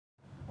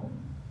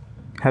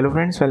Hello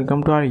friends,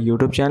 welcome to our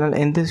YouTube channel.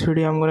 In this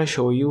video I'm going to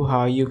show you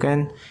how you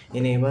can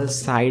enable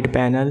side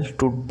panel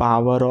to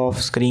power off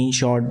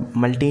screenshot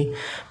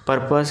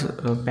multi-purpose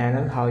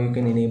panel, how you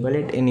can enable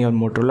it in your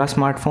Motorola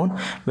smartphone.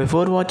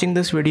 Before watching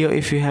this video,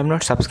 if you have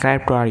not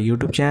subscribed to our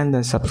YouTube channel,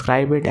 then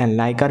subscribe it and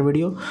like our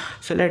video.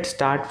 So let's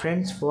start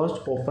friends.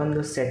 First open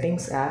the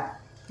settings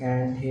app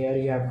and here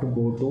you have to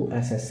go to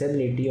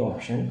accessibility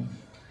option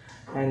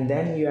and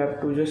then you have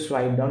to just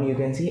swipe down. You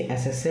can see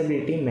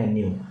accessibility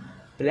menu.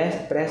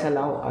 Press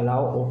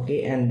allow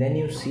OK, and then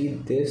you see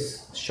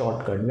this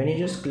shortcut. When you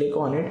just click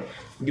on it,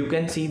 you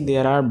can see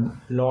there are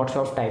lots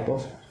of type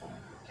of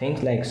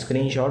things like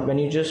screenshot. When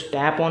you just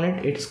tap on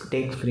it, it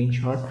takes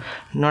screenshot,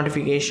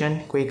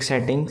 notification, quick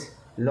settings,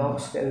 lock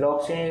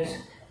screen is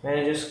when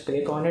you just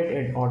click on it,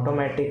 it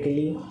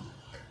automatically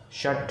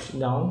shuts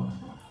down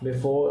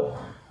before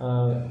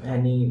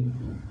any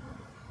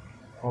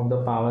of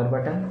the power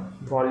button.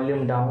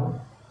 Volume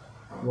down,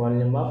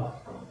 volume up,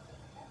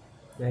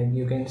 like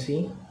you can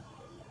see.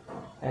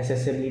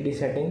 Accessibility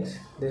settings,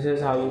 this is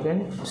how you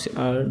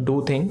can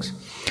do things.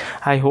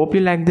 I hope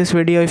you like this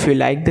video. If you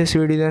like this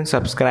video, then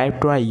subscribe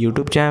to our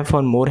YouTube channel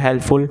for more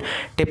helpful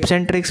tips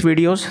and tricks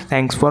videos.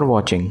 Thanks for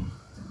watching.